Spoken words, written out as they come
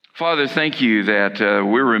Father, thank you that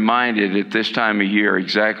we're reminded at this time of year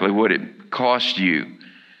exactly what it cost you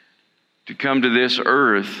to come to this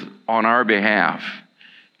earth on our behalf.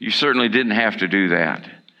 You certainly didn't have to do that.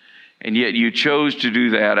 And yet you chose to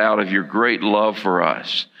do that out of your great love for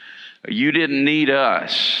us. You didn't need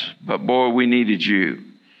us, but boy, we needed you.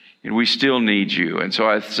 And we still need you. And so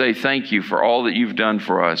I say thank you for all that you've done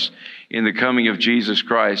for us in the coming of Jesus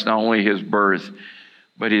Christ, not only his birth,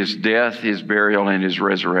 but his death, his burial, and his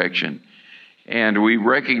resurrection. And we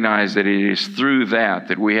recognize that it is through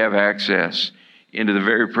that we have access into the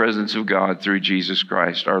very presence of God through Jesus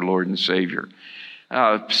Christ, our Lord and Savior.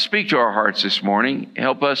 Speak to our hearts this morning.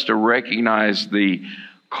 Help us to recognize the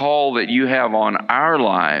call that you have on our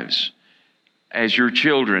lives as your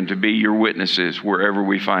children to be your witnesses wherever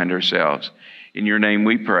we find ourselves. In your name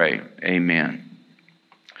we pray. Amen.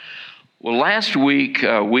 Well, last week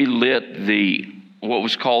we lit what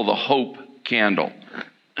was called the Hope Candle.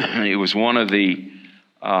 It was one of the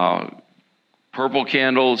purple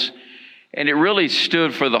candles, and it really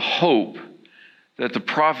stood for the hope that the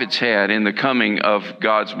prophets had in the coming of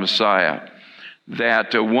God's Messiah.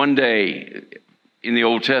 That one day in the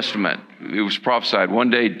Old Testament, it was prophesied,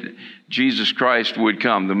 one day Jesus Christ would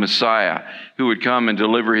come, the Messiah, who would come and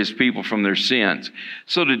deliver his people from their sins.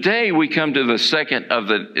 So today we come to the second of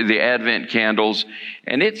the Advent candles,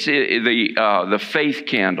 and it's the faith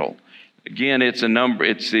candle. Again, it's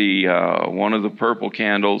the one of the purple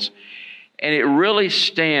candles, and it really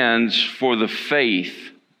stands for the faith.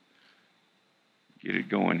 Get it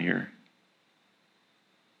going here.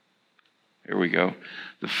 There we go.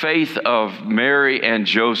 The faith of Mary and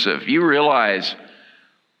Joseph. You realize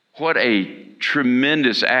what a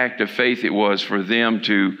tremendous act of faith it was for them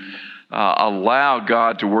to allow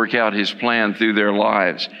God to work out his plan through their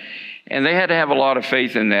lives. And they had to have a lot of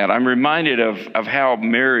faith in that. I'm reminded of how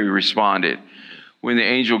Mary responded when the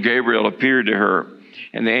angel Gabriel appeared to her.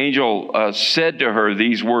 And the angel said to her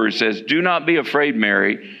these words, says, "Do not be afraid,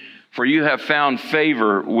 Mary, for you have found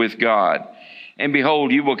favor with God. And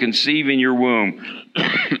behold, you will conceive in your womb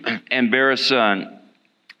and bear a son,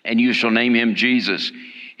 and you shall name him Jesus.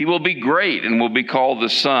 He will be great and will be called the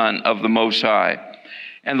Son of the Most High.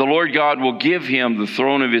 And the Lord God will give him the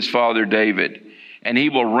throne of his father David, and he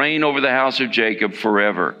will reign over the house of Jacob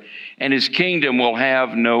forever, and his kingdom will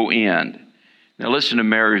have no end." Now listen to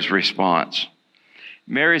Mary's response.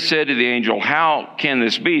 Mary said to the angel, "How can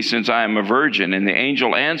this be, since I am a virgin?" And the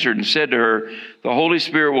angel answered and said to her, "The Holy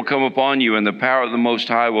Spirit will come upon you, and the power of the Most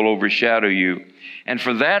High will overshadow you. And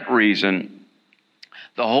for that reason,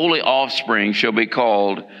 the holy offspring shall be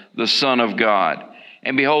called the Son of God.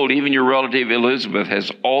 And behold, even your relative Elizabeth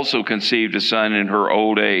has also conceived a son in her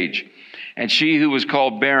old age. And she who was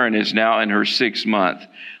called barren is now in her 6th month.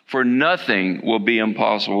 For nothing will be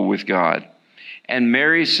impossible with God." And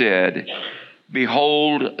Mary said,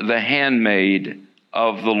 "Behold, the handmaid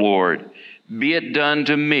of the Lord. Be it done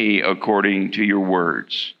to me according to your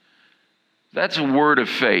words." That's a word of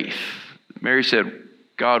faith. Mary said,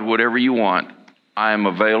 "God, whatever you want, I am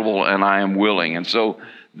available and I am willing." And so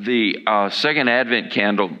the second Advent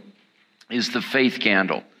candle is the faith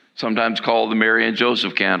candle, sometimes called the Mary and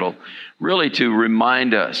Joseph candle, really to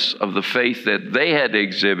remind us of the faith that they had to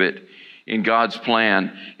exhibit in God's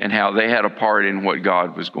plan and how they had a part in what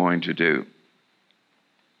God was going to do.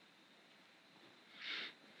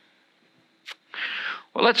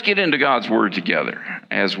 Well, let's get into God's Word together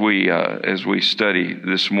as we study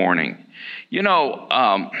this morning. You know,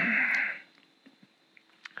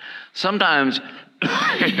 sometimes,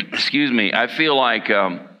 excuse me, I feel like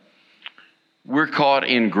we're caught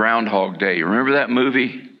in Groundhog Day. Remember that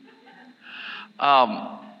movie?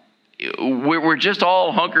 We're just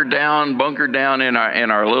all bunkered down in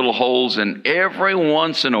our little holes, and every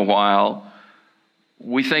once in a while,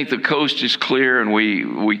 we think the coast is clear, and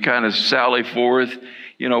we kind of sally forth.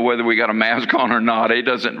 You know, whether we got a mask on or not, it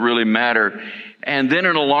doesn't really matter. And then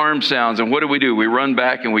an alarm sounds, and what do? We run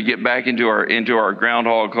back and we get back into our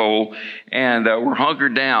groundhog hole, and we're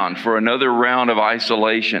hunkered down for another round of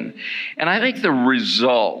isolation. And I think the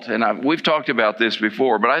result, and we've talked about this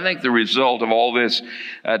before, but I think the result of all this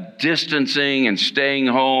distancing and staying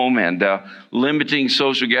home and limiting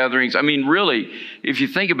social gatherings, I mean, really, if you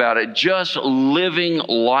think about it, just living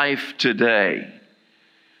life today.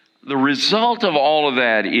 The result of all of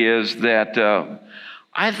that is that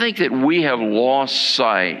I think that we have lost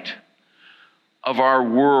sight of our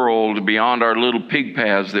world beyond our little pig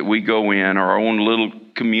paths that we go in, or our own little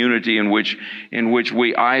community in which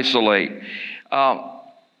we isolate.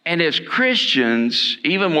 And as Christians,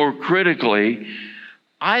 even more critically,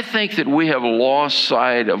 I think that we have lost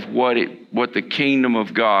sight of what the kingdom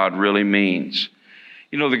of God really means.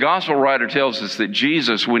 You know, the gospel writer tells us that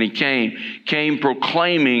Jesus, when he came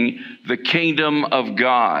proclaiming the kingdom of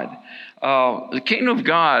God. The kingdom of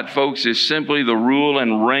God, folks, is simply the rule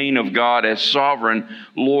and reign of God as sovereign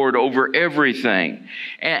Lord over everything.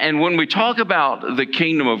 And when we talk about the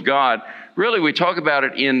kingdom of God, really we talk about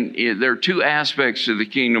it there are two aspects to the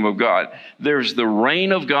kingdom of God. There's the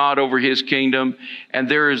reign of God over his kingdom, and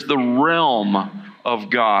there is the realm of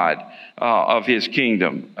God, of his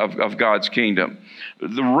kingdom, of God's kingdom.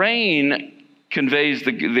 The reign conveys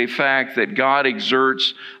the fact that God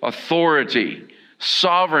exerts authority,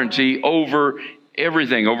 sovereignty over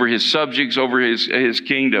everything, over his subjects, over his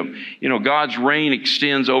kingdom. You know, God's reign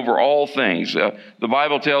extends over all things. The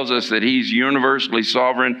Bible tells us that he's universally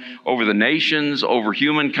sovereign over the nations, over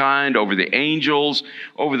humankind, over the angels,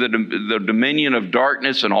 over the dominion of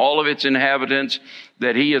darkness and all of its inhabitants,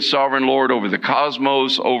 that he is sovereign Lord over the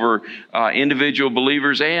cosmos, over individual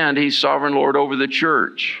believers, and he's sovereign Lord over the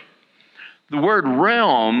church. The word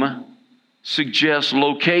realm suggests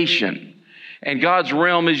location. And God's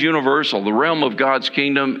realm is universal. The realm of God's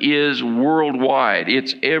kingdom is worldwide.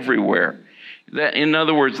 It's everywhere. In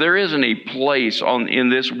other words, there isn't a place in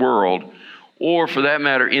this world, or for that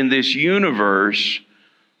matter, in this universe,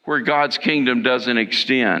 where God's kingdom doesn't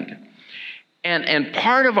extend. And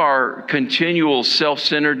part of our continual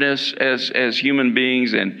self-centeredness as human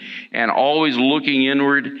beings and always looking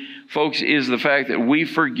inward, folks, is the fact that we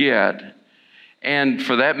forget, and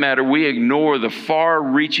for that matter, we ignore the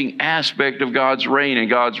far-reaching aspect of God's reign and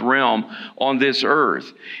God's realm on this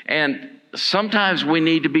earth. And sometimes we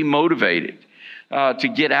need to be motivated to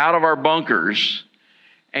get out of our bunkers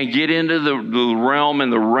and get into the realm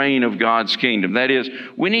and the reign of God's kingdom. That is,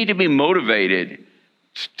 we need to be motivated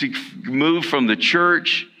to move from the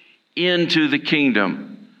church into the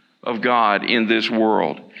kingdom of God in this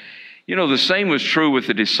world. You know, the same was true with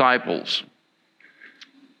the disciples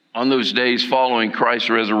on those days following Christ's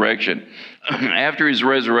resurrection. After his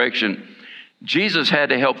resurrection, Jesus had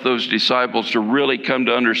to help those disciples to really come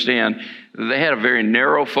to understand that they had a very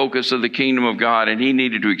narrow focus of the kingdom of God, and he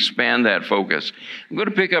needed to expand that focus. I'm going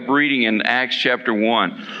to pick up reading in Acts chapter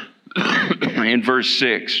 1 in verse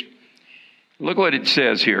 6. Look what it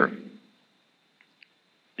says here.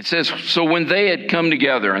 It says, so when they had come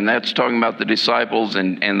together, and that's talking about the disciples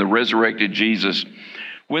and the resurrected Jesus,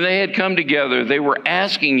 when they had come together, they were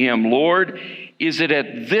asking him, Lord, is it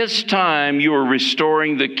at this time you are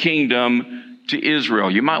restoring the kingdom to Israel?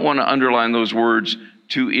 You might want to underline those words,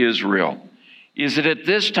 to Israel. Is it at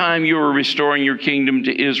this time you are restoring your kingdom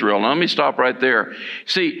to Israel? Now, let me stop right there.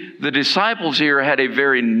 See, the disciples here had a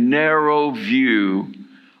very narrow view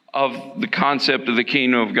of the concept of the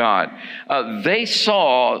kingdom of God. They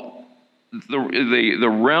saw the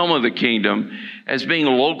realm of the kingdom as being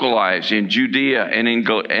localized in Judea and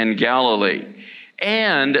in Galilee.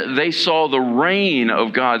 And they saw the reign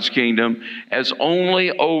of God's kingdom as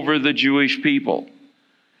only over the Jewish people.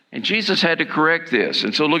 And Jesus had to correct this.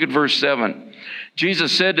 And so look at verse 7.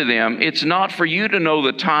 Jesus said to them, it's not for you to know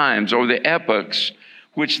the times or the epochs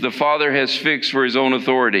which the Father has fixed for his own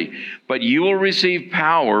authority. But you will receive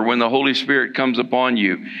power when the Holy Spirit comes upon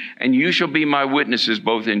you, and you shall be my witnesses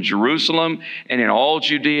both in Jerusalem and in all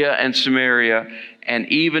Judea and Samaria, and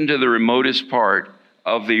even to the remotest part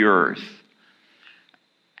of the earth.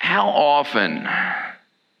 How often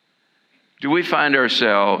do we find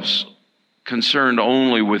ourselves concerned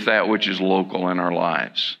only with that which is local in our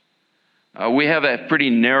lives? We have that pretty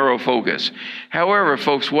narrow focus. However,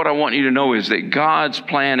 folks, what I want you to know is that God's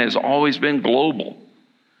plan has always been global.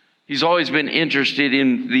 He's always been interested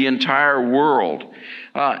in the entire world.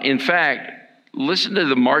 In fact, listen to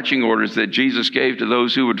the marching orders that Jesus gave to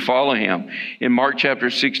those who would follow him. In Mark chapter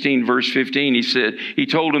 16, verse 15, he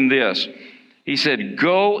told them this. He said,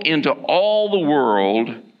 go into all the world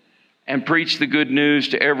and preach the good news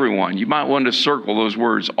to everyone. You might want to circle those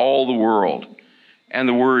words, all the world, and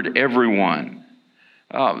the word everyone.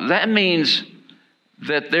 That means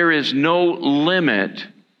that there is no limit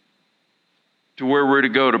to where we're to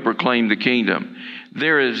go to proclaim the kingdom.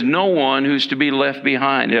 There is no one who's to be left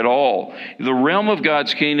behind at all. The realm of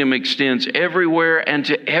God's kingdom extends everywhere and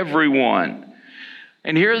to everyone.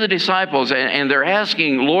 And here are the disciples, and they're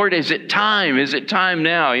asking, Lord, is it time? Is it time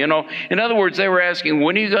now? You know, in other words, they were asking,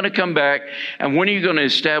 when are you going to come back? And when are you going to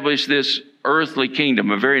establish this earthly kingdom?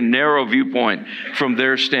 A very narrow viewpoint from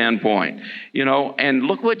their standpoint. You know, and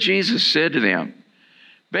look what Jesus said to them.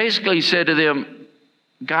 Basically, he said to them,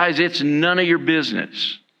 guys, it's none of your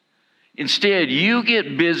business. Instead, you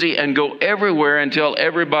get busy and go everywhere and tell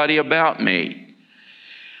everybody about me.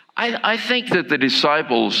 I think that the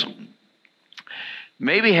disciples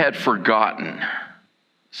maybe had forgotten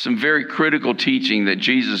some very critical teaching that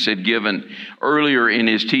Jesus had given earlier in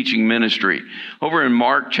his teaching ministry. Over in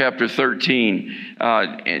Mark chapter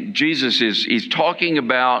 13, Jesus is talking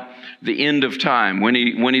about the end of time, when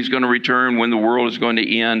he's going to return, when the world is going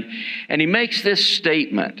to end. And he makes this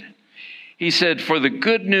statement. He said, "For the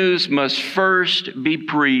good news must first be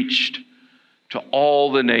preached to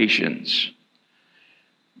all the nations."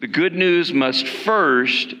 The good news must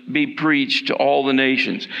first be preached to all the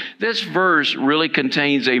nations. This verse really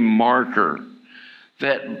contains a marker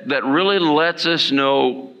that really lets us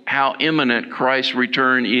know how imminent Christ's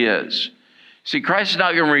return is. See, Christ is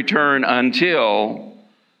not going to return until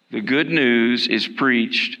the good news is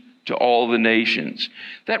preached to all the nations.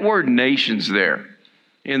 That word nations there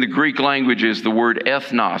in the Greek language is the word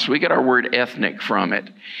ethnos. We get our word ethnic from it.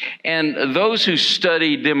 And those who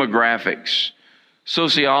study demographics,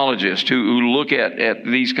 sociologists who look at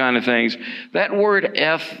these kind of things, that word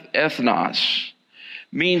ethnos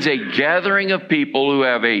means a gathering of people who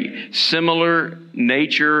have a similar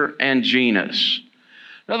nature and genus.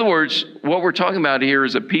 In other words, what we're talking about here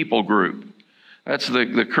is a people group. That's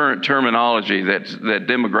the current terminology that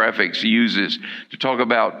demographics uses to talk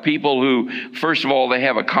about people who, first of all, they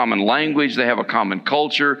have a common language, they have a common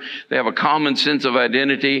culture, they have a common sense of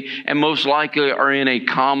identity, and most likely are in a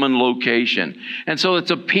common location. And so it's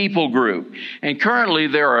a people group. And currently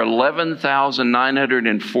there are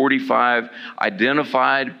 11,945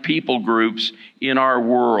 identified people groups in our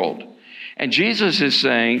world. And Jesus is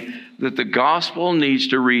saying that the gospel needs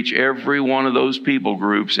to reach every one of those people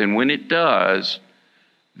groups, and when it does,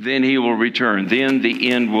 then he will return. Then the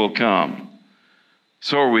end will come.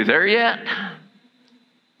 So are we there yet?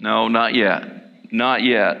 No, not yet. Not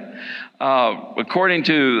yet. According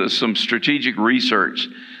to some strategic research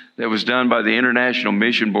that was done by the International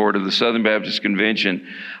Mission Board of the Southern Baptist Convention,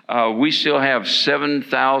 we still have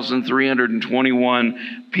 7,321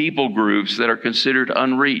 people groups that are considered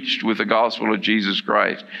unreached with the gospel of Jesus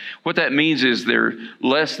Christ. What that means is they're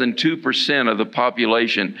less than 2% of the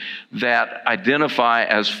population that identify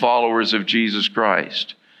as followers of Jesus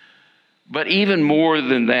Christ. But even more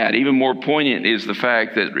than that, even more poignant is the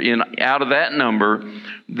fact that out of that number,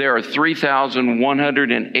 there are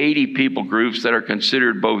 3,180 people groups that are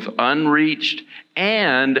considered both unreached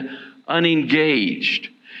and unengaged,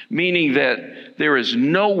 meaning that there is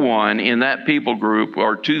no one in that people group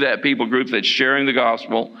or to that people group that's sharing the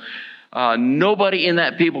gospel. Nobody in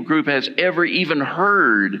that people group has ever even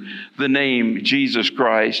heard the name Jesus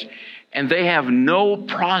Christ, and they have no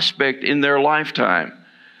prospect in their lifetime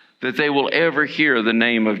that they will ever hear the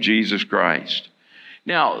name of Jesus Christ.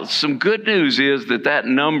 Now, some good news is that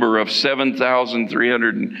number of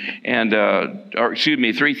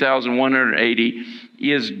 3,180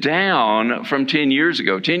 is down from 10 years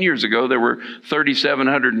ago. 10 years ago, there were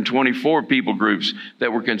 3,724 people groups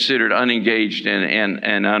that were considered unengaged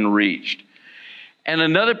and unreached. And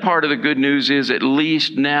another part of the good news is at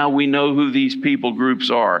least now we know who these people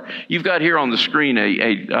groups are. You've got here on the screen a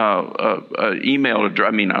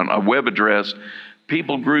web address,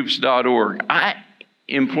 peoplegroups.org. I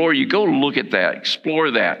implore you, go look at that,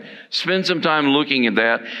 explore that, spend some time looking at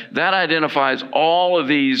that. That identifies all of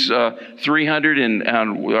these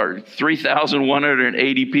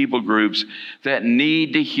 3,180 people groups that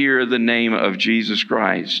need to hear the name of Jesus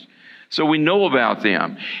Christ. So we know about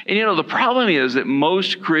them. And the problem is that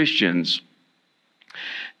most Christians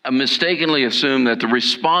mistakenly assume that the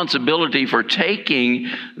responsibility for taking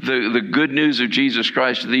the good news of Jesus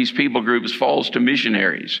Christ to these people groups falls to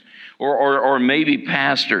missionaries or maybe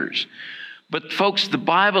pastors. But folks, the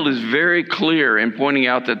Bible is very clear in pointing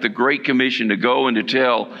out that the Great Commission to go and to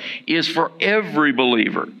tell is for every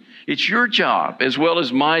believer. It's your job as well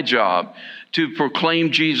as my job to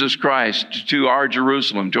proclaim Jesus Christ to our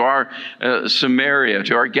Jerusalem, to our Samaria,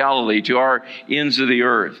 to our Galilee, to our ends of the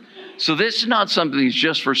earth. So this is not something that's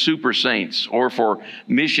just for super saints or for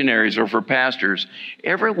missionaries or for pastors.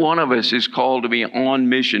 Every one of us is called to be on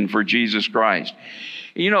mission for Jesus Christ.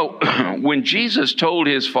 When Jesus told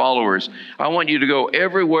his followers, I want you to go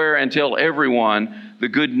everywhere and tell everyone the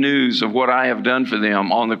good news of what I have done for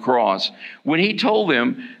them on the cross. When he told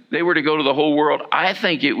them they were to go to the whole world, I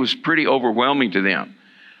think it was pretty overwhelming to them.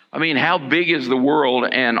 I mean, how big is the world,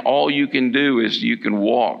 and all you can do is you can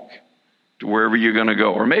walk to wherever you're going to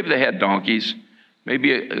go. Or maybe they had donkeys.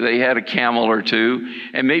 Maybe they had a camel or two,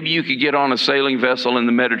 and maybe you could get on a sailing vessel in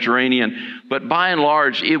the Mediterranean. But by and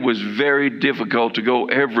large, it was very difficult to go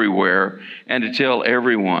everywhere and to tell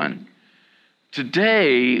everyone.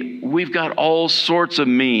 Today, we've got all sorts of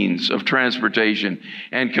means of transportation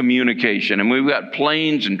and communication. And we've got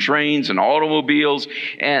planes and trains and automobiles,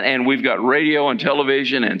 and we've got radio and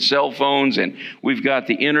television and cell phones, and we've got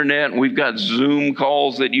the internet, and we've got Zoom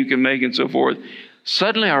calls that you can make and so forth.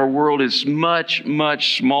 Suddenly, our world is much,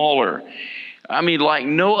 much smaller. I mean, like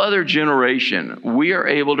no other generation, we are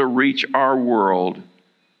able to reach our world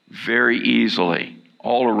very easily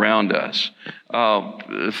all around us.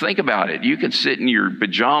 Think about it. You can sit in your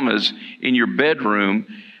pajamas in your bedroom,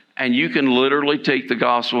 and you can literally take the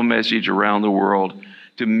gospel message around the world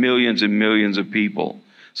to millions and millions of people.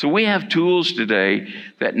 So we have tools today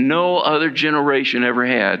that no other generation ever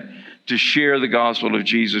had to share the gospel of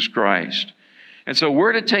Jesus Christ. And so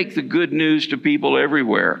we're to take the good news to people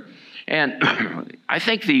everywhere. And I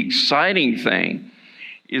think the exciting thing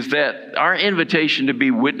is that our invitation to be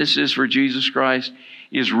witnesses for Jesus Christ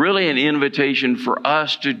is really an invitation for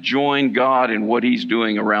us to join God in what He's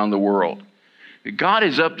doing around the world. God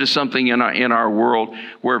is up to something in our world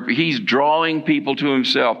where He's drawing people to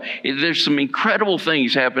Himself. There's some incredible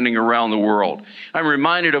things happening around the world. I'm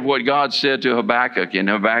reminded of what God said to Habakkuk in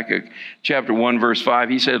Habakkuk chapter 1, verse 5.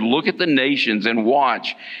 He said, "Look at the nations and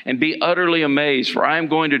watch and be utterly amazed, for I am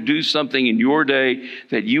going to do something in your day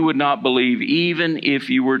that you would not believe, even if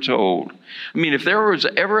you were told." I mean, if there was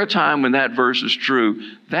ever a time when that verse is true,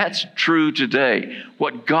 that's true today.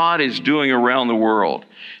 What God is doing around the world.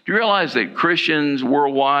 Do you realize that Christians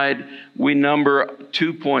worldwide, we number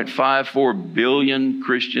 2.54 billion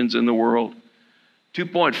Christians in the world?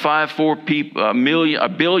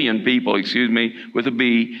 2.54 billion people, with a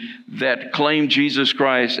B, that claim Jesus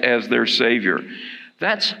Christ as their Savior.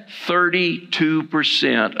 That's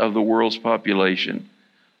 32% of the world's population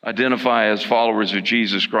identify as followers of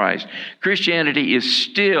Jesus Christ. Christianity is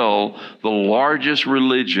still the largest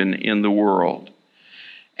religion in the world.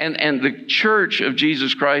 And the Church of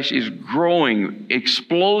Jesus Christ is growing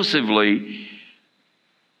explosively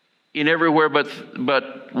in everywhere but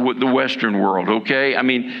the Western world, okay? I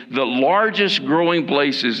mean, the largest growing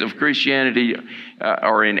places of Christianity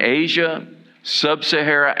are in Asia,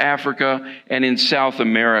 Sub-Saharan Africa, and in South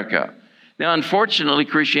America. Now, unfortunately,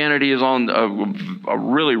 Christianity is on a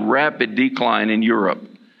really rapid decline in Europe.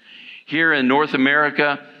 Here in North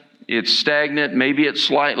America, it's stagnant, maybe it's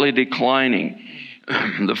slightly declining.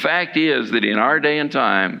 The fact is that in our day and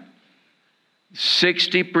time,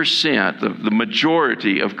 60% of the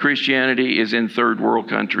majority of Christianity is in third world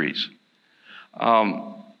countries.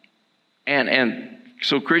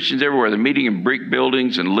 So Christians everywhere, they're meeting in brick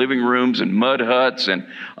buildings and living rooms and mud huts and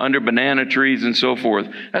under banana trees and so forth.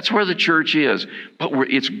 That's where the church is. But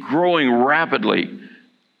it's growing rapidly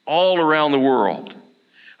all around the world.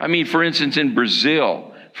 I mean, for instance, in Brazil,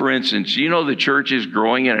 you know the church is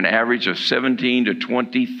growing at an average of 17 to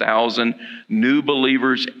 20,000 new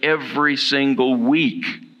believers every single week.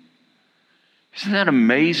 Isn't that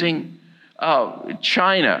amazing?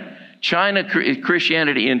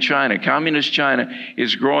 Christianity in China, communist China,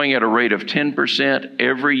 is growing at a rate of 10%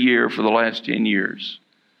 every year for the last 10 years.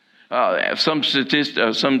 Some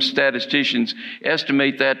statisticians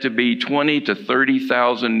estimate that to be 20 to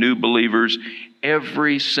 30,000 new believers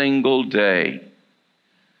every single day.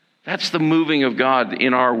 That's the moving of God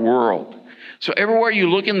in our world. So everywhere you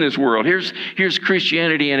look in this world, here's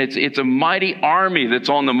Christianity, and it's a mighty army that's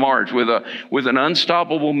on the march with an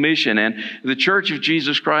unstoppable mission. And the Church of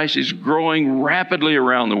Jesus Christ is growing rapidly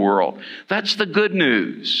around the world. That's the good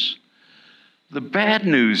news. The bad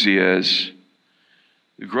news is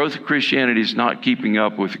the growth of Christianity is not keeping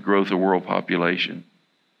up with the growth of world population.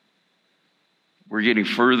 We're getting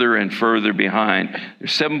further and further behind.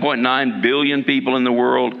 There's 7.9 billion people in the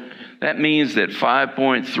world. That means that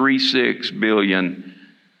 5.36 billion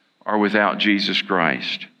are without Jesus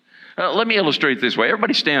Christ. Let me illustrate this way.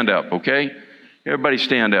 Everybody stand up, okay? Everybody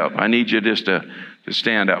stand up. I need you just to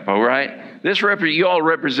stand up, all right? You all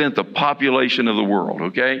represent the population of the world,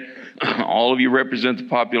 okay? All of you represent the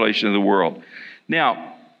population of the world.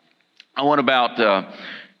 Now, I want about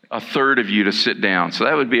a third of you to sit down. So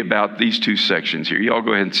that would be about these two sections here. You all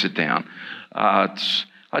go ahead and sit down.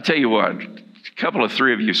 I'll tell you what, a couple of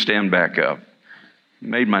three of you stand back up.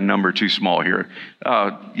 Made my number too small here.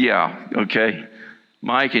 Yeah, okay.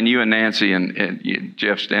 Mike and you and Nancy and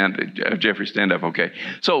Jeffrey stand up, okay.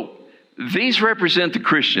 So these represent the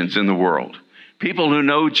Christians in the world. People who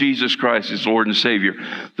know Jesus Christ as Lord and Savior.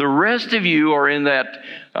 The rest of you are in that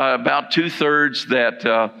about 2/3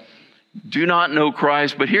 that do not know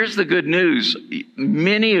Christ. But here's the good news.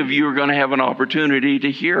 Many of you are going to have an opportunity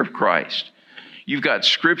to hear of Christ. You've got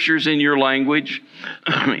scriptures in your language.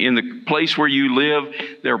 In the place where you live,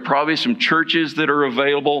 there are probably some churches that are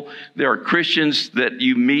available. There are Christians that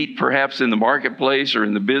you meet perhaps in the marketplace or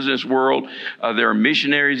in the business world. There are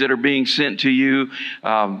missionaries that are being sent to you.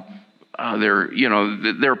 There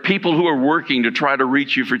are people who are working to try to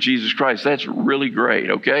reach you for Jesus Christ. That's really great,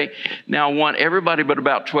 okay? Now, I want everybody but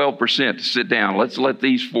about 12% to sit down. Let's let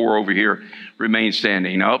these 4 over here remain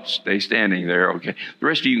standing. Nope, stay standing there, okay? The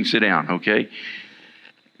rest of you can sit down, okay?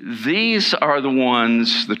 These are the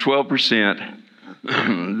ones, the 12%,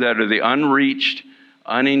 that are the unreached,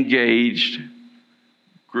 unengaged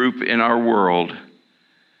group in our world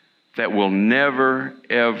that will never,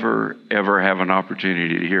 ever, ever have an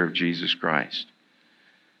opportunity to hear of Jesus Christ.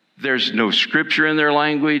 There's no scripture in their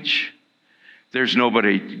language. There's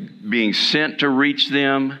nobody being sent to reach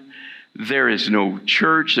them. There is no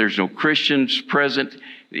church. There's no Christians present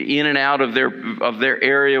in and out of their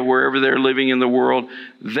area, wherever they're living in the world.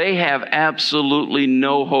 They have absolutely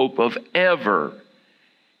no hope of ever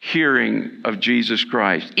hearing of Jesus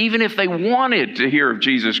Christ. Even if they wanted to hear of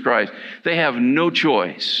Jesus Christ, they have no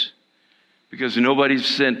choice because nobody's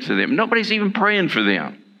sent to them. Nobody's even praying for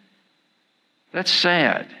them. That's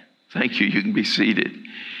sad. Thank you. You can be seated.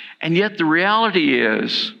 And yet the reality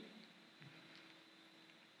is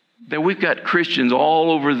that we've got Christians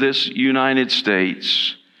all over this United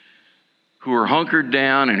States who are hunkered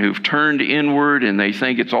down and who've turned inward, and they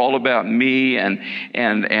think it's all about me and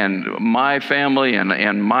my family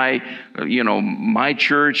and my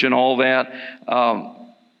church and all that.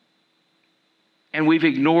 And we've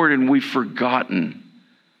ignored and we've forgotten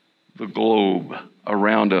the globe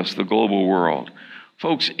around us, the global world.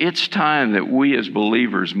 Folks, it's time that we as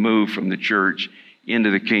believers move from the church into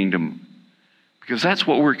the kingdom, because that's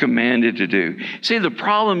what we're commanded to do. See, the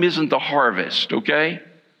problem isn't the harvest, okay?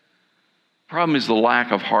 The problem is the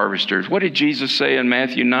lack of harvesters. What did Jesus say in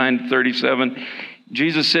Matthew 9:37?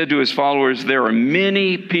 Jesus said to his followers, there are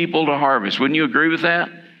many people to harvest. Wouldn't you agree with that?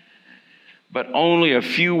 But only a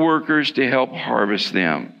few workers to help harvest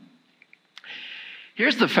them.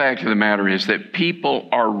 Here's the fact of the matter is that people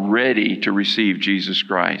are ready to receive Jesus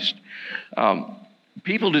Christ.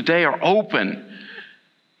 People today are open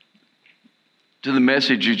to the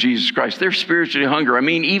message of Jesus Christ. They're spiritually hungry. I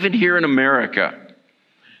mean, even here in America,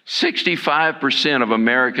 65% of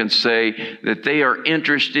Americans say that they are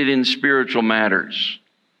interested in spiritual matters.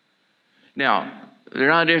 Now, they're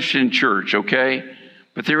not interested in church, okay?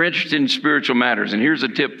 But they're interested in spiritual matters. And here's a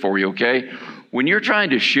tip for you, okay? When you're trying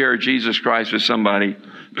to share Jesus Christ with somebody,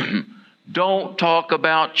 don't talk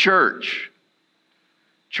about church.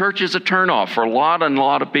 Church is a turnoff for a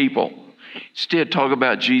lot of people. Instead, talk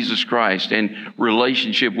about Jesus Christ and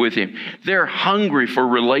relationship with Him. They're hungry for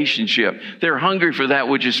relationship. They're hungry for that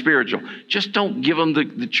which is spiritual. Just don't give them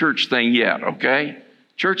the church thing yet, okay?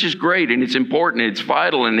 Church is great and it's important, it's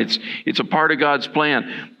vital, and it's a part of God's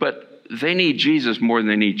plan. But they need Jesus more than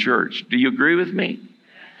they need church. Do you agree with me?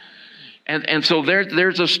 And so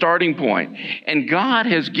there's a starting point. And God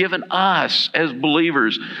has given us as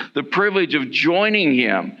believers the privilege of joining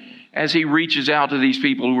Him as He reaches out to these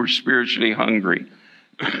people who are spiritually hungry.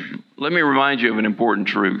 Let me remind you of an important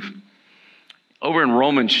truth. Over in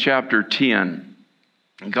Romans chapter 10,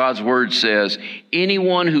 God's word says,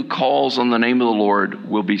 anyone who calls on the name of the Lord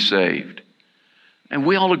will be saved. And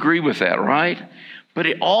we all agree with that, right? But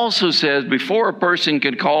it also says before a person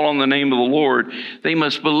can call on the name of the Lord, they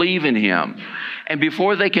must believe in Him. And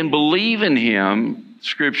before they can believe in Him,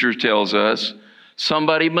 Scripture tells us,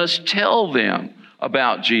 somebody must tell them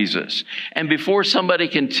about Jesus. And before somebody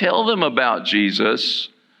can tell them about Jesus,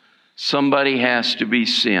 somebody has to be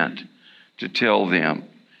sent to tell them.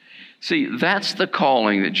 See, that's the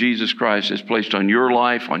calling that Jesus Christ has placed on your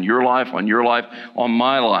life, on your life, on your life, on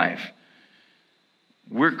my life.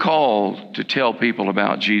 We're called to tell people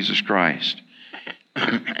about Jesus Christ.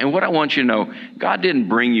 And what I want you to know, God didn't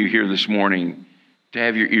bring you here this morning to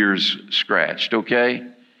have your ears scratched, okay?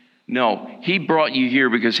 No, He brought you here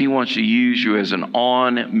because He wants to use you as an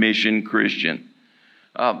on-mission Christian.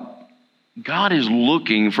 God is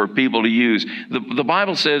looking for people to use. The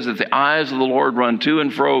Bible says that the eyes of the Lord run to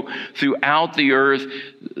and fro throughout the earth,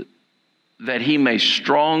 that He may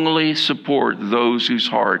strongly support those whose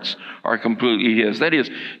hearts are completely His. That is,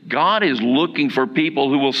 God is looking for people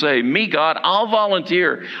who will say, me, God, I'll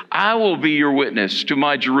volunteer. I will be your witness to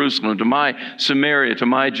my Jerusalem, to my Samaria, to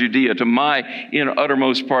my Judea, to my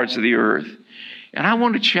uttermost parts of the earth. And I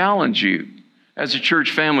want to challenge you as a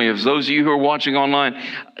church family, as those of you who are watching online,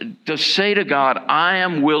 to say to God, I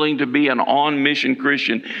am willing to be an on-mission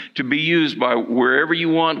Christian, to be used by wherever you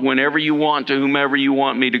want, whenever you want, to whomever you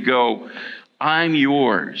want me to go. I'm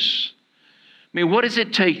yours. I mean, what does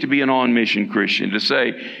it take to be an on-mission Christian? To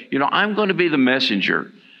say, I'm going to be the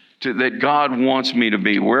messenger that God wants me to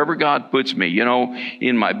be, wherever God puts me,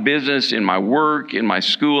 in my business, in my work, in my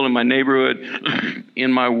school, in my neighborhood,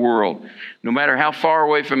 in my world. No matter how far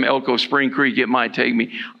away from Elko Spring Creek it might take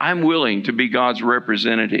me, I'm willing to be God's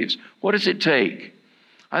representatives. What does it take?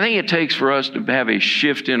 I think it takes for us to have a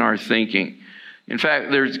shift in our thinking. In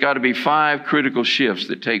fact, there's got to be 5 critical shifts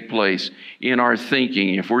that take place in our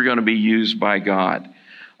thinking if we're going to be used by God.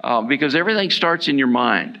 Because everything starts in your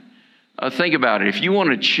mind. Think about it. If you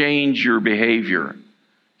want to change your behavior,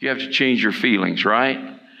 you have to change your feelings,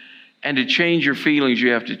 right? And to change your feelings,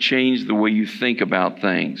 you have to change the way you think about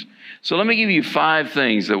things. So let me give you 5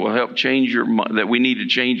 things that will help change that we need to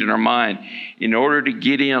change in our mind in order to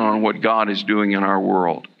get in on what God is doing in our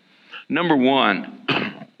world. Number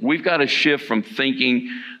 1, we've got to shift from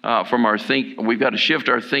thinking, we've got to shift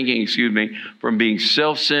our thinking, from being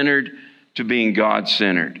self-centered to being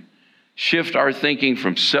God-centered. Shift our thinking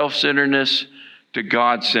from self-centeredness to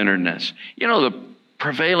God-centeredness. The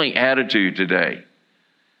prevailing attitude today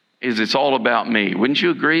is it's all about me. Wouldn't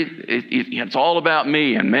you agree? It's all about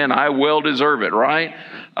me, and man, I well deserve it, right?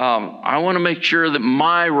 I want to make sure that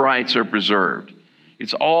my rights are preserved.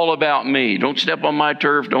 It's all about me. Don't step on my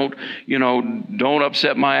turf. Don't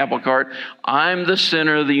upset my apple cart. I'm the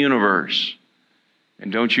center of the universe.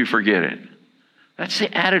 And don't you forget it. That's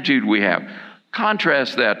the attitude we have.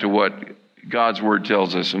 Contrast that to what God's Word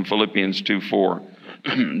tells us in Philippians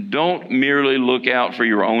 2:4. Don't merely look out for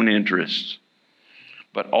your own interests,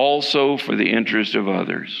 but also for the interest of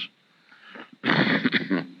others.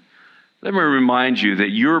 Let me remind you that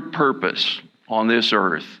your purpose on this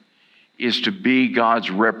earth is to be God's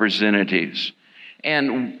representatives.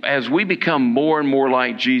 And as we become more and more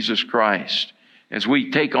like Jesus Christ, as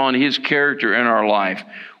we take on His character in our life,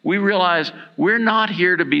 we realize we're not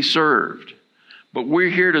here to be served, but we're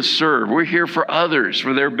here to serve. We're here for others,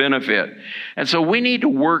 for their benefit. And so we need to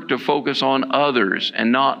work to focus on others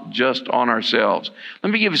and not just on ourselves.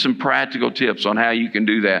 Let me give you some practical tips on how you can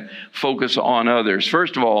do that. Focus on others.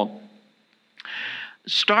 First of all,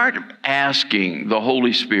 start asking the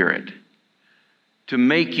Holy Spirit to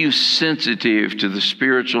make you sensitive to the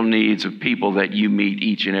spiritual needs of people that you meet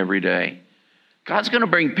each and every day. God's going to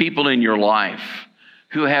bring people in your life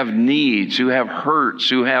who have needs, who have hurts,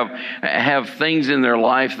 who have things in their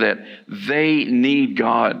life that they need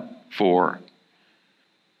God for.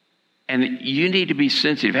 And you need to be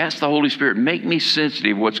sensitive. Ask the Holy Spirit, make me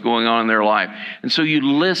sensitive to what's going on in their life. And so you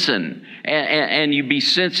listen and you be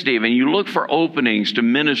sensitive and you look for openings to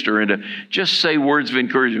minister and to just say words of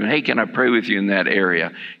encouragement. Hey, can I pray with you in that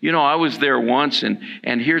area? I was there once and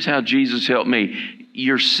here's how Jesus helped me.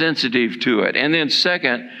 You're sensitive to it. And then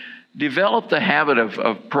second, develop the habit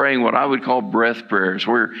of praying what I would call breath prayers,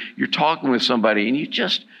 where you're talking with somebody and you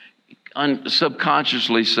just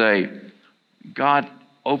subconsciously say, God,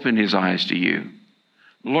 open His eyes to you.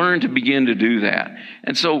 Learn to begin to do that.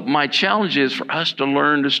 And so my challenge is for us to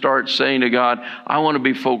learn to start saying to God, I want to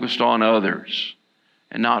be focused on others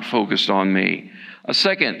and not focused on me. A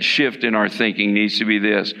second shift in our thinking needs to be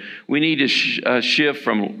this. We need to shift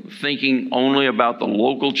from thinking only about the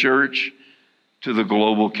local church to the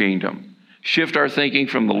global kingdom. Shift our thinking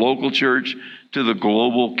from the local church to the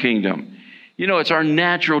global kingdom. It's our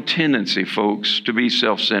natural tendency, folks, to be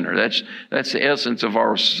self-centered. That's the essence of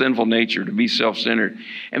our sinful nature, to be self-centered.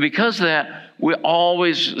 And because of that, we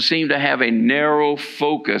always seem to have a narrow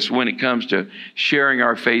focus when it comes to sharing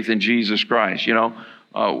our faith in Jesus Christ.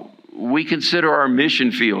 We consider our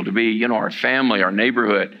mission field to be, our family, our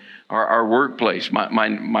neighborhood, our workplace. My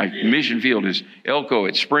mission field is Elko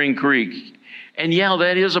at Spring Creek. And yeah,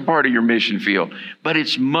 that is a part of your mission field, but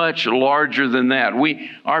it's much larger than that.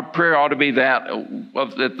 Our prayer ought to be that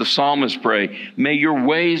the psalmist pray. May your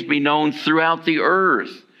ways be known throughout the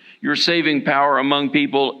earth, your saving power among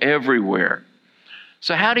people everywhere.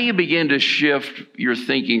 So how do you begin to shift your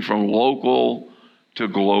thinking from local to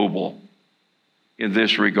global in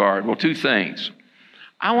this regard? Well, 2 things.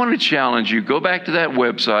 I want to challenge you. Go back to that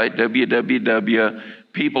website,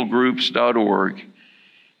 www.peoplegroups.org.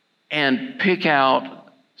 and pick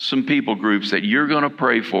out some people groups that you're going to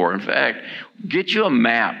pray for. In fact, get you a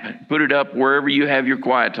map, put it up wherever you have your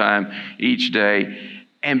quiet time each day,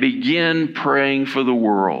 and begin praying for the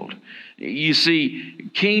world. You see,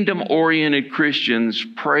 kingdom-oriented Christians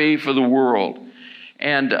pray for the world.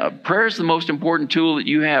 And prayer is the most important tool that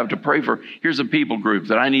you have to pray for. Here's a people group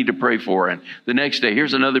that I need to pray for. And the next day,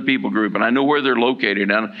 here's another people group, and I know where they're located,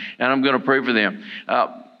 and I'm going to pray for them.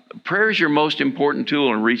 Prayer is your most important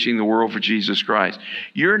tool in reaching the world for Jesus Christ.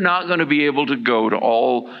 You're not going to be able to go to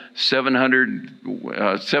all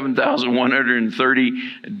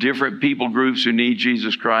 7,130 different people groups who need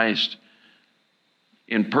Jesus Christ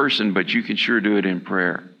in person, but you can sure do it in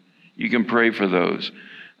prayer. You can pray for those.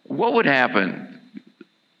 What would happen,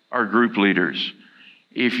 our group leaders,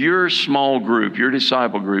 if your small group, your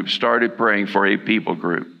disciple group, started praying for a people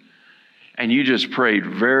group, and you just prayed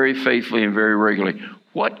very faithfully and very regularly?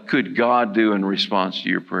 What could God do in response to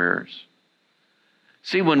your prayers?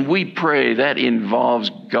 See, when we pray, that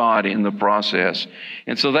involves God in the process.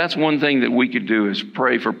 And so that's one thing that we could do, is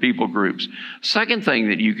pray for people groups. Second thing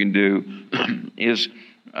that you can do is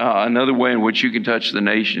another way in which you can touch the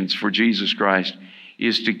nations for Jesus Christ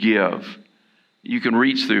is to give. You can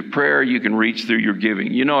reach through prayer. You can reach through your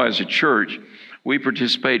giving. You know, as a church, we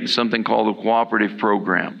participate in something called the cooperative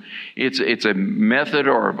program. It's a method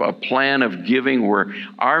or a plan of giving where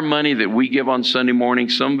our money that we give on Sunday morning,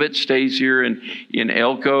 some of it stays here in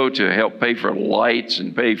Elko to help pay for lights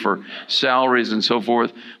and pay for salaries and so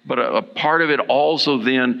forth. But a part of it also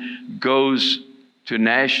then goes to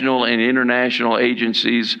national and international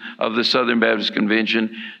agencies of the Southern Baptist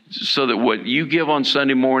Convention, so that what you give on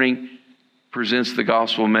Sunday morning presents the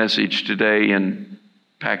gospel message today in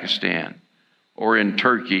Pakistan, or in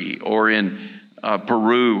Turkey, or in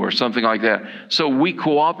Peru, or something like that. So we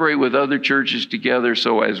cooperate with other churches together.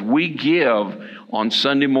 So as we give on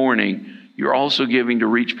Sunday morning, you're also giving to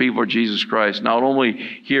reach people for Jesus Christ, not only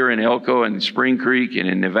here in Elko and Spring Creek and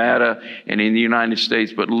in Nevada and in the United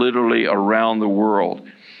States, but literally around the world.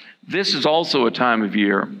 This is also a time of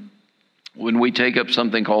year when we take up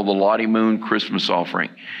something called the Lottie Moon Christmas Offering.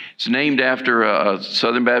 It's named after a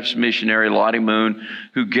Southern Baptist missionary, Lottie Moon,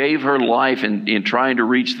 who gave her life in trying to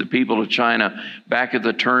reach the people of China back at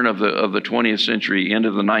the turn of the 20th century,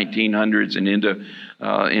 into the 1900s and into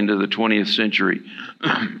the 20th century.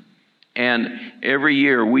 And every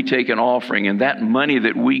year we take an offering, and that money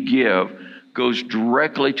that we give goes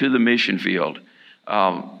directly to the mission field.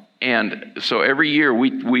 And so every year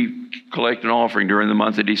we collect an offering during the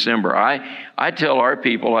month of December. I tell our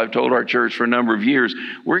people, I've told our church for a number of years,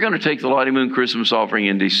 we're going to take the Lottie Moon Christmas offering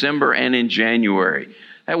in December and in January.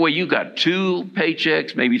 That way you got 2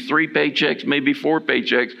 paychecks, maybe 3 paychecks, maybe 4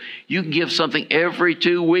 paychecks. You can give something every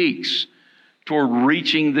 2 weeks toward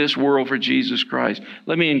reaching this world for Jesus Christ.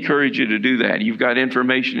 Let me encourage you to do that. You've got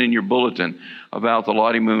information in your bulletin about the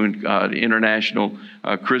Lottie Moon International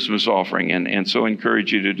Christmas Offering, and so I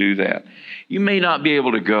encourage you to do that. You may not be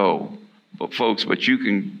able to go, folks, but you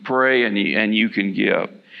can pray and you can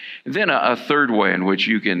give. And then a third way in which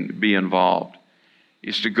you can be involved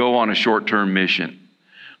is to go on a short-term mission.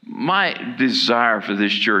 My desire for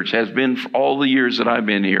this church has been, for all the years that I've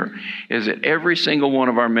been here, is that every single one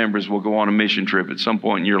of our members will go on a mission trip at some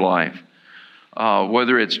point in your life.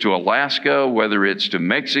 Whether it's to Alaska, whether it's to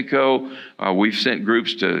Mexico, we've sent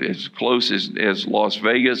groups to as close as Las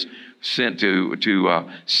Vegas, sent to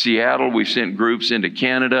Seattle, we've sent groups into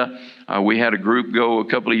Canada. We had a group go a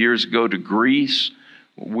couple of years ago to Greece.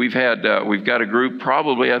 We've got a group,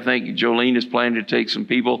 probably, I think Jolene is planning to take some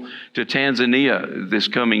people to Tanzania this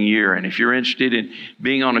coming year. And if you're interested in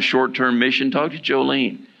being on a short-term mission, talk to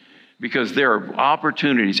Jolene, because there are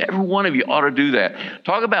opportunities. Every one of you ought to do that.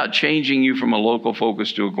 Talk about changing you from a local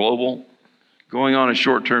focus to a global. Going on a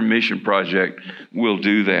short-term mission project will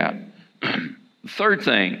do that. Third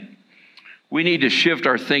thing, we need to shift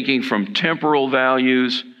our thinking from temporal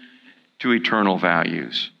values to eternal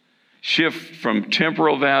values. Shift from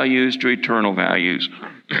temporal values to eternal values.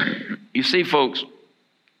 You see, folks,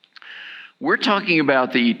 we're talking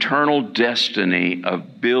about the eternal destiny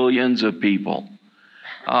of billions of people.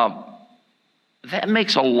 That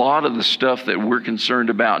makes a lot of the stuff that we're concerned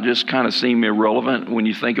about just kind of seem irrelevant when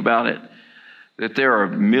you think about it. That there are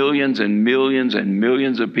millions and millions and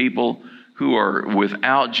millions of people who are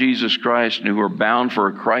without Jesus Christ and who are bound for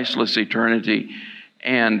a Christless eternity.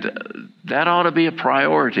 And that ought to be a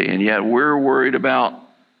priority. And yet we're worried about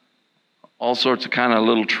all sorts of kind of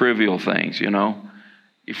little trivial things, you know.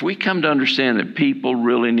 If we come to understand that people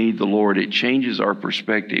really need the Lord, it changes our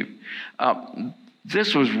perspective.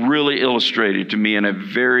 This was really illustrated to me in a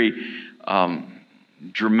very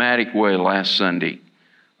dramatic way last Sunday.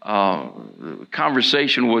 The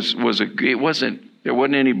conversation there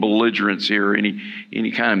wasn't any belligerence here, or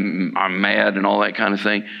any kind of I'm mad and all that kind of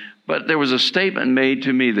thing. But there was a statement made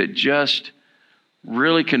to me that just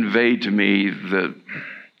really conveyed to me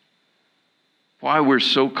why we're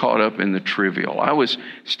so caught up in the trivial. I was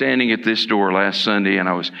standing at this door last Sunday, and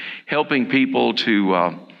I was helping people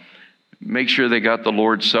to make sure they got the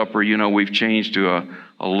Lord's Supper. You know, we've changed to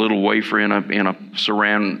a little wafer in a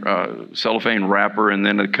saran cellophane wrapper, and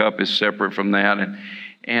then the cup is separate from that,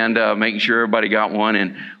 and making sure everybody got one.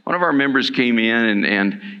 And one of our members came in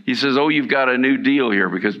and he says, "Oh, you've got a new deal here,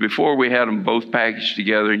 because before we had them both packaged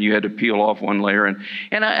together and you had to peel off one layer."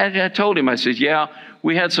 And I told him, I said, "Yeah,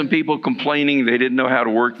 we had some people complaining they didn't know how to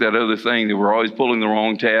work that other thing. They were always pulling the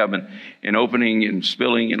wrong tab and opening and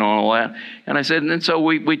spilling and all that." And I said, and so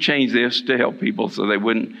we changed this to help people so they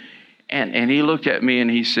wouldn't. And he looked at me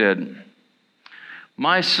and he said,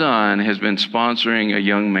 "My son has been sponsoring a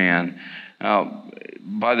young man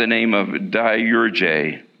by the name of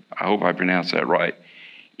Diurje, I hope I pronounced that right,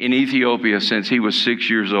 in Ethiopia since he was 6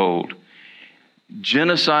 years old.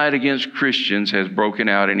 Genocide against Christians has broken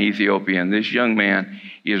out in Ethiopia, and this young man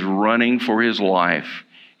is running for his life.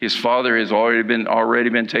 His father has already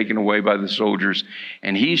been taken away by the soldiers,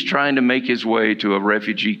 and he's trying to make his way to a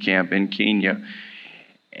refugee camp in Kenya.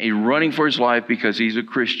 He's running for his life because he's a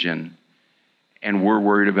Christian, and we're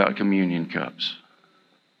worried about communion cups."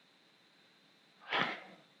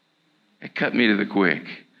 It cut me to the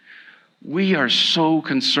quick. We are so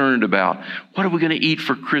concerned about, what are we going to eat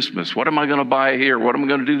for Christmas? What am I going to buy here? What am I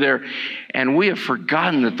going to do there? And we have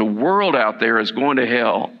forgotten that the world out there is going to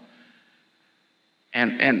hell.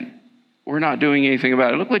 And we're not doing anything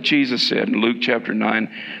about it. Look what Jesus said in Luke chapter 9,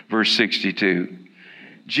 verse 62.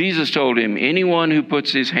 Jesus told him, "Anyone who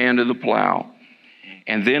puts his hand to the plow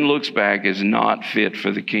and then looks back is not fit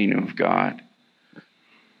for the kingdom of God."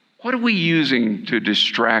 What are we using to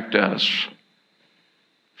distract us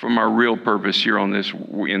from our real purpose here in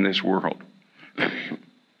this world?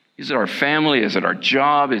 Is it our family? Is it our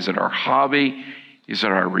job? Is it our hobby? Is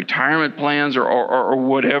it our retirement plans or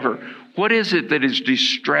whatever? What is it that is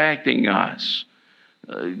distracting us?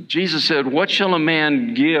 Jesus said, "What shall a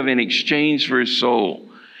man give in exchange for his soul?"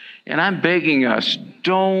 And I'm begging us,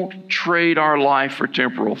 don't trade our life for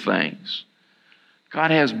temporal things.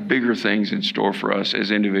 God has bigger things in store for us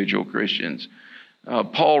as individual Christians.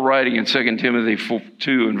 Paul, writing in 2 Timothy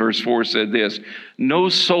 2 and verse 4, said this: "No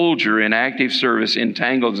soldier in active service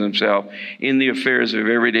entangles himself in the affairs of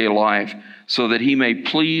everyday life, so that he may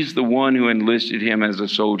please the one who enlisted him as a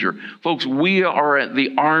soldier." Folks, we are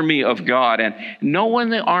the army of God, and no one in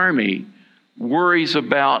the army worries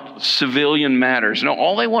about civilian matters. No,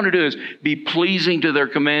 all they want to do is be pleasing to their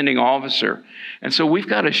commanding officer. And so we've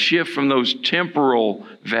got to shift from those temporal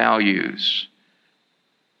values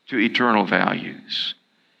to eternal values.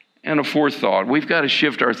 And a fourth thought, we've got to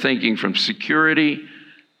shift our thinking from security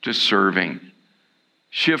to serving.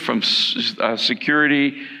 Shift from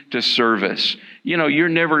security to service. You know, you're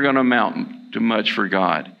never going to amount to much for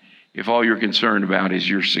God if all you're concerned about is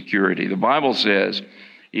your security. The Bible says,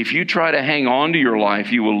 if you try to hang on to your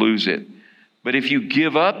life, you will lose it. But if you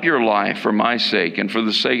give up your life for my sake and for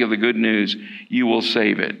the sake of the good news, you will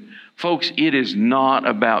save it. Folks, it is not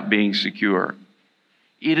about being secure.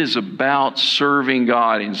 It is about serving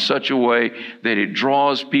God in such a way that it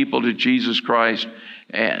draws people to Jesus Christ,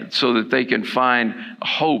 and so that they can find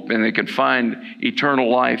hope and they can find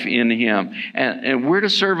eternal life in Him. And we're to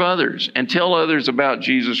serve others and tell others about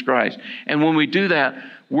Jesus Christ. And when we do that,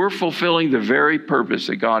 we're fulfilling the very purpose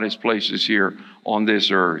that God has placed us here on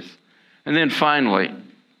this earth. And then finally,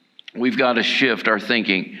 we've got to shift our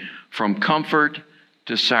thinking from comfort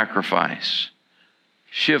to sacrifice.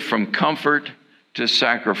 Shift from comfort to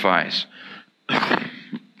sacrifice.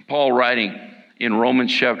 Paul, writing in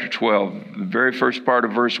Romans chapter 12, the very first part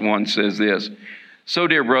of verse 1 says this: "So,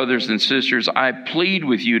 dear brothers and sisters, I plead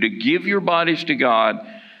with you to give your bodies to God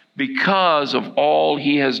because of all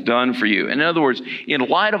He has done for you." In other words, in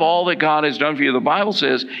light of all that God has done for you, the Bible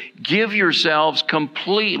says, give yourselves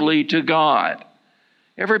completely to God.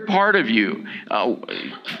 Every part of you,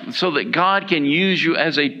 so that God can use you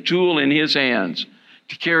as a tool in His hands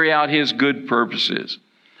to carry out His good purposes.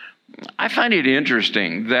 I find it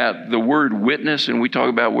interesting that the word witness, and we talk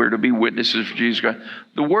about we're to be witnesses for Jesus Christ,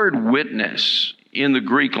 the word witness in the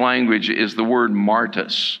Greek language is the word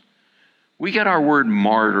martus. We get our word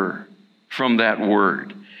martyr from that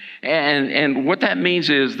word. And what that means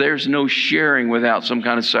is there's no sharing without some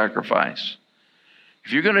kind of sacrifice.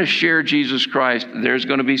 If you're going to share Jesus Christ, there's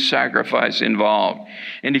going to be sacrifice involved.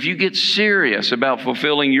 And if you get serious about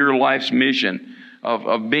fulfilling your life's mission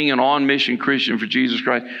of being an on-mission Christian for Jesus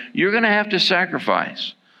Christ, you're going to have to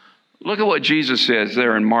sacrifice. Look at what Jesus says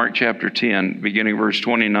there in Mark chapter 10, beginning verse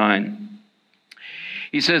 29.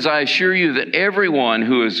 He says, "I assure you that everyone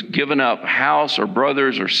who has given up house or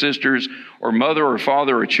brothers or sisters or mother or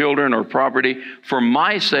father or children or property for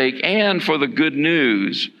my sake and for the good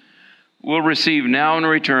news will receive now in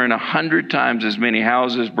return 100 times as many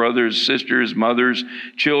houses, brothers, sisters, mothers,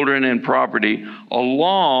 children, and property,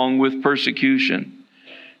 along with persecution.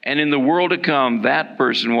 And in the world to come, that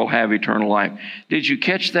person will have eternal life. Did you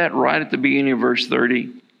catch that right at the beginning of verse 30?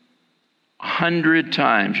 100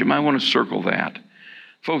 times. You might want to circle that.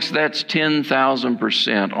 Folks, that's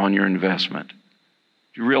 10,000% on your investment.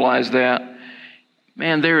 Do you realize that?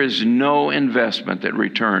 Man, there is no investment that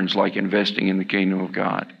returns like investing in the kingdom of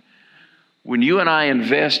God. When you and I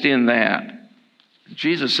invest in that,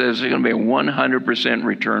 Jesus says there's going to be a 100%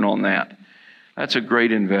 return on that. That's a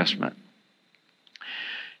great investment.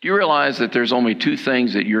 Do you realize that there's only two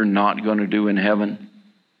things that you're not going to do in heaven?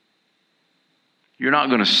 You're not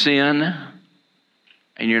going to sin,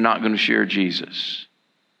 and you're not going to share Jesus.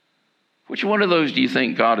 Which one of those do you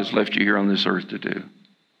think God has left you here on this earth to do?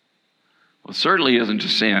 Well, it certainly isn't to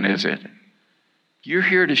sin, is it? You're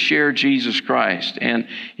here to share Jesus Christ, and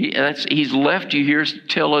He's left you here to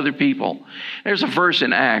tell other people. There's a verse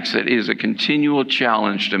in Acts that is a continual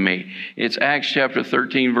challenge to me. It's Acts chapter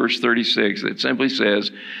 13, verse 36, that simply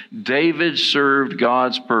says, David served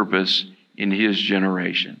God's purpose in his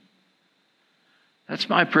generation. That's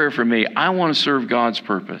my prayer for me. I want to serve God's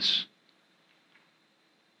purpose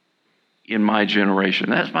in my generation.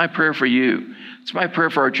 That's my prayer for you. It's my prayer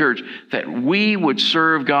for our church, that we would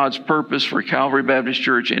serve God's purpose for Calvary Baptist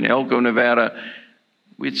Church in Elko, Nevada.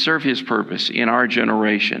 We'd serve His purpose in our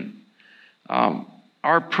generation.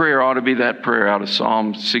 Our prayer ought to be that prayer out of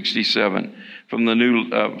Psalm 67 from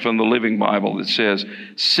the Living Bible that says,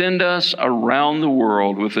 "Send us around the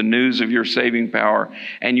world with the news of your saving power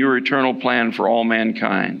and your eternal plan for all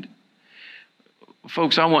mankind."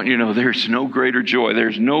 Folks, I want you to know there's no greater joy,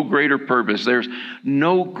 there's no greater purpose, there's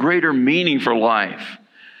no greater meaning for life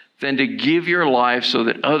than to give your life so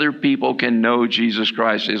that other people can know Jesus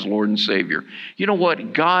Christ as Lord and Savior. You know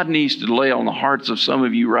what? God needs to lay on the hearts of some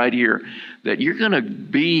of you right here that you're going to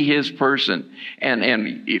be His person. And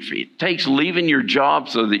if it takes leaving your job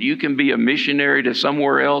so that you can be a missionary to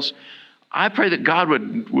somewhere else, I pray that God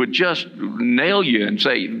would just nail you and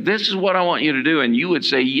say, "This is what I want you to do." And you would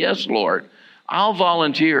say, "Yes, Lord. I'll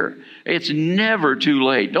volunteer." It's never too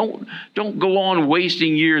late. Don't go on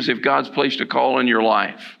wasting years if God's placed a call in your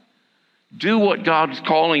life. Do what God's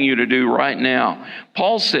calling you to do right now.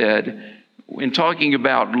 Paul said, in talking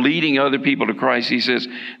about leading other people to Christ, he says,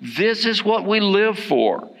 this is what we live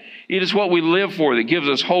for. It is what we live for that gives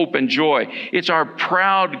us hope and joy. It's our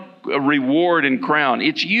proud reward and crown.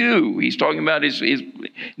 It's you. He's talking about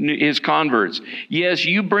his converts. Yes,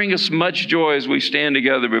 you bring us much joy as we stand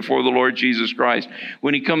together before the Lord Jesus Christ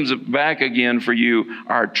when He comes back again for you,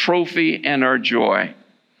 our trophy and our joy.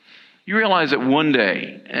 You realize that one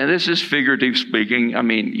day, and this is figurative speaking,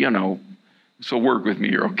 so work with me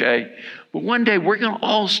here, okay? But one day we're going to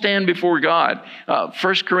all stand before God.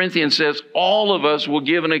 1 Corinthians says all of us will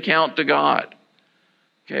give an account to God.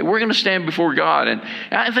 Okay, we're going to stand before God, and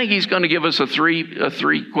I think He's going to give us a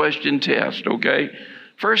three-question test, okay?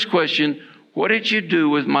 First question, what did you do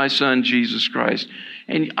with my Son, Jesus Christ?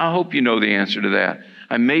 And I hope you know the answer to that.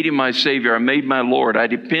 I made Him my Savior. I made my Lord. I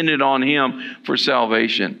depended on Him for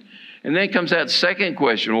salvation. And then comes that second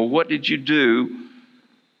question, well, what did you do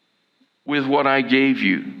with what I gave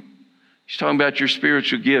you? He's talking about your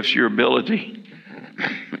spiritual gifts, your ability.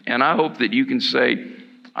 And I hope that you can say,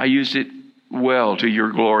 I used it well to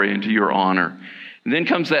your glory and to your honor. And then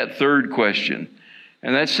comes that third question.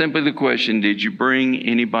 And that's simply the question, did you bring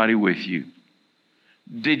anybody with you?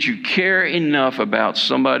 Did you care enough about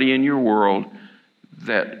somebody in your world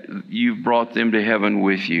that you brought them to heaven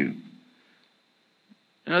with you?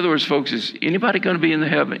 In other words, folks, is anybody going to be in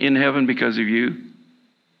heaven because of you?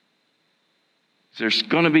 There's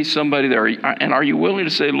going to be somebody there. And are you willing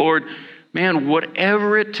to say, Lord, man,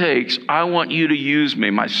 whatever it takes, I want you to use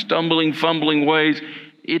me. My stumbling, fumbling ways,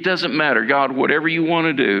 it doesn't matter. God, whatever you want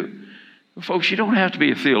to do. Folks, you don't have to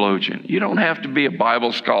be a theologian. You don't have to be a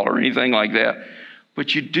Bible scholar or anything like that.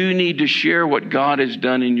 But you do need to share what God has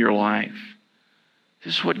done in your life.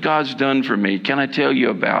 This is what God's done for me. Can I tell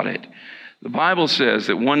you about it? The Bible says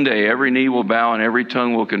that one day every knee will bow and every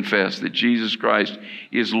tongue will confess that Jesus Christ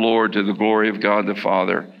is Lord to the glory of God the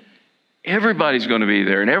Father. Everybody's going to be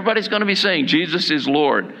there, and everybody's going to be saying Jesus is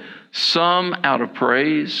Lord. Some out of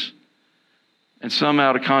praise and some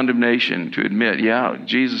out of condemnation to admit, yeah,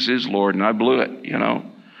 Jesus is Lord and I blew it,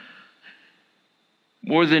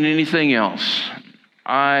 More than anything else,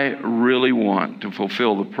 I really want to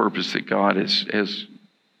fulfill the purpose that God has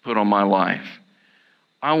put on my life.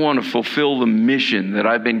 I want to fulfill the mission that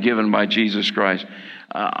I've been given by Jesus Christ.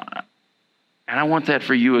 And I want that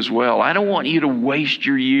for you as well. I don't want you to waste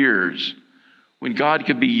your years when God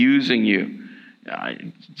could be using you.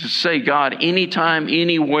 Just say, God, anytime,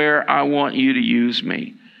 anywhere, I want you to use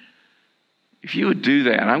me. If you would do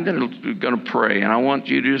that, I'm going to pray, and I want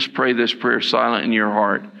you to just pray this prayer silent in your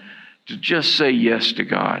heart. To just say yes to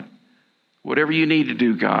God. Whatever you need to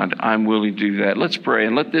do, God, I'm willing to do that. Let's pray,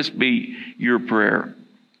 and let this be your prayer.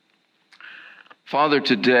 Father,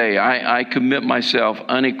 today I commit myself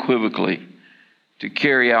unequivocally to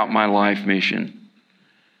carry out my life mission,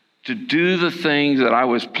 to do the things that I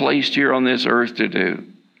was placed here on this earth to do.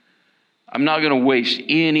 I'm not going to waste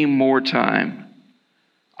any more time.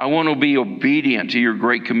 I want to be obedient to your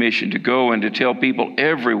great commission to go and to tell people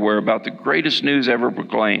everywhere about the greatest news ever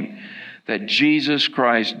proclaimed, that Jesus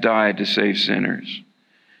Christ died to save sinners.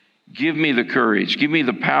 Give me the courage, give me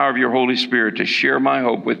the power of your Holy Spirit to share my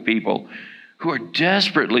hope with people who are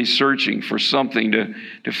desperately searching for something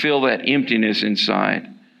to fill that emptiness inside.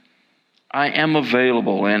 I am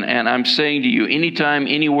available, and I'm saying to you, anytime,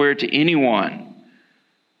 anywhere, to anyone,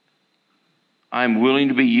 I'm willing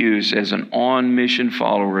to be used as an on-mission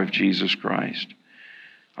follower of Jesus Christ.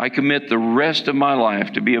 I commit the rest of my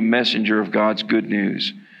life to be a messenger of God's good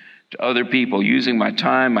news to other people, using my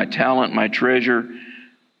time, my talent, my treasure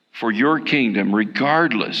for your kingdom,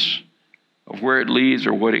 regardless of where it leads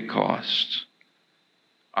or what it costs.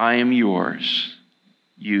 I am yours.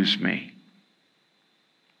 Use me.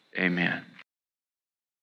 Amen.